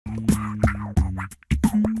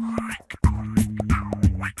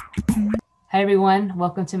Hi everyone,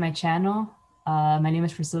 welcome to my channel. My name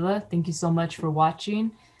is Priscilla. Thank you so much for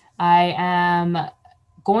watching. I am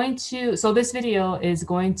so this video is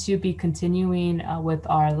going to be continuing with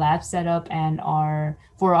our lab setup and our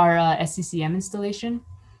SCCM installation.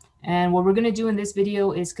 And what we're going to do in this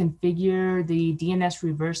video is configure the DNS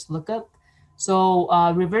reverse lookup. So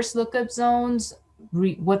reverse lookup zones,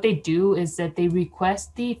 what they do is that they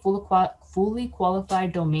request the fully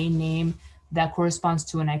qualified domain name that corresponds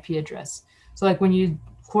to an IP address. So like when you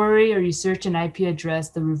query or you search an IP address,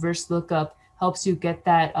 the reverse lookup helps you get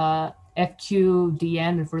that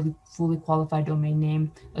FQDN, or fully qualified domain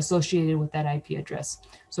name, associated with that IP address.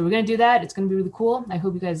 So we're going to do that. It's going to be really cool. I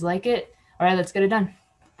hope you guys like it. All right, let's get it done.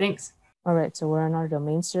 Thanks. All right, so we're on our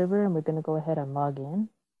domain server and we're going to go ahead and log in.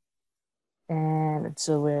 And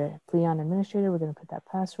so we're Pleon administrator. We're going to put that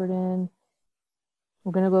password in.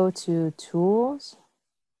 We're going to go to tools.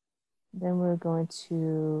 Then we're going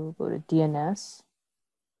to go to DNS.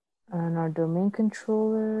 And our domain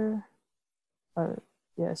controller. So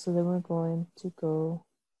then we're going to go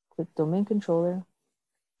click domain controller,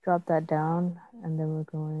 drop that down, and then we're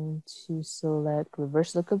going to select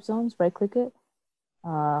reverse lookup zones, right click it.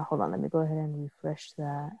 Hold on, let me go ahead and refresh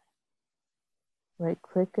that. Right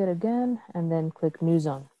click it again, and then click new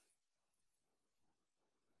zone.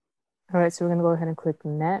 All right, so we're gonna go ahead and click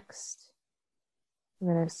next.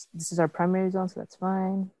 This is our primary zone, so that's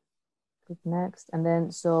fine. Click next, and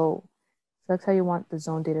then so select how you want the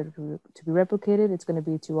zone data to be replicated. It's gonna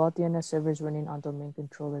be to all DNS servers running on domain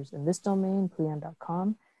controllers in this domain,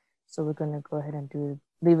 pleon.com. So we're gonna go ahead and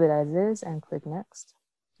leave it as is and click next.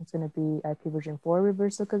 It's gonna be IP version 4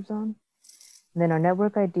 reverse lookup zone. And then our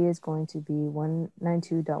network ID is going to be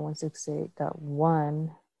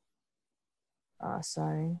 192.168.1.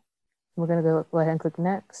 We're going to go ahead and click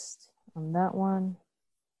next on that one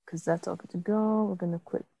because that's all good to go. We're going to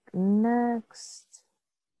click next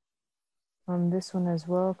on this one as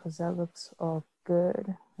well because that looks all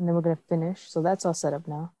good. And then we're going to finish. So that's all set up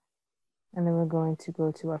now. And then we're going to go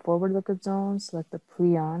to our forward lookup zone, select the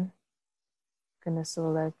Pleon. Going to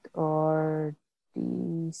select our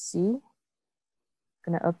DC.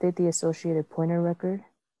 Going to update the associated pointer record,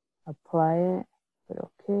 apply it, put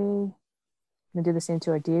OK. I'm going to do the same to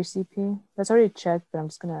our DHCP. That's already checked, but I'm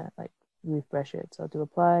just going to refresh it. So I'll do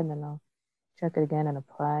apply, and then I'll check it again and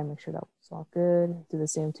apply, make sure that was all good. Do the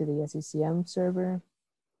same to the SCCM server.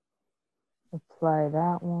 Apply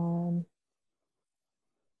that one.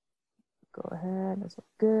 Go ahead, that's all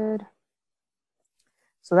good.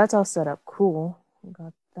 So that's all set up, cool. We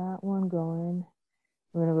got that one going.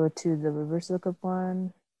 We're gonna go to the reverse lookup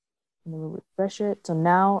one, and then we'll refresh it. So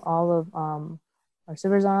now all of our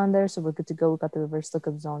servers are on there, so we're good to go. We got the reverse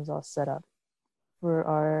lookup zones all set up for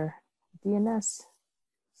our DNS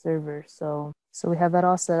server. So we have that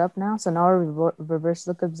all set up now. So now our reverse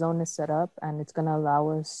lookup zone is set up, and it's gonna allow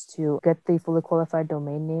us to get the fully qualified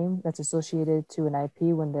domain name that's associated to an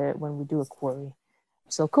IP when we do a query.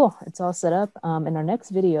 So cool, it's all set up. In our next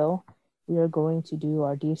video, we are going to do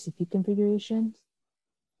our DHCP configurations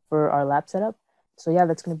for our lab setup. So yeah,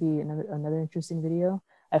 that's going to be another interesting video.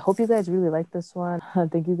 I hope you guys really like this one.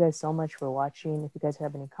 Thank you guys so much for watching. If you guys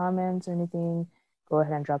have any comments or anything, go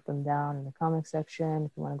ahead and drop them down in the comment section.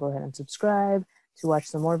 If you want to go ahead and subscribe to watch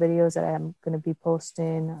some more videos that I'm going to be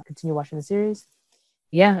posting, continue watching the series.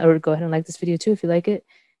 Yeah, or go ahead and like this video too if you like it.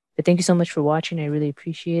 But thank you so much for watching. I really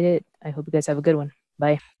appreciate it. I hope you guys have a good one.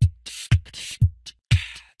 Bye.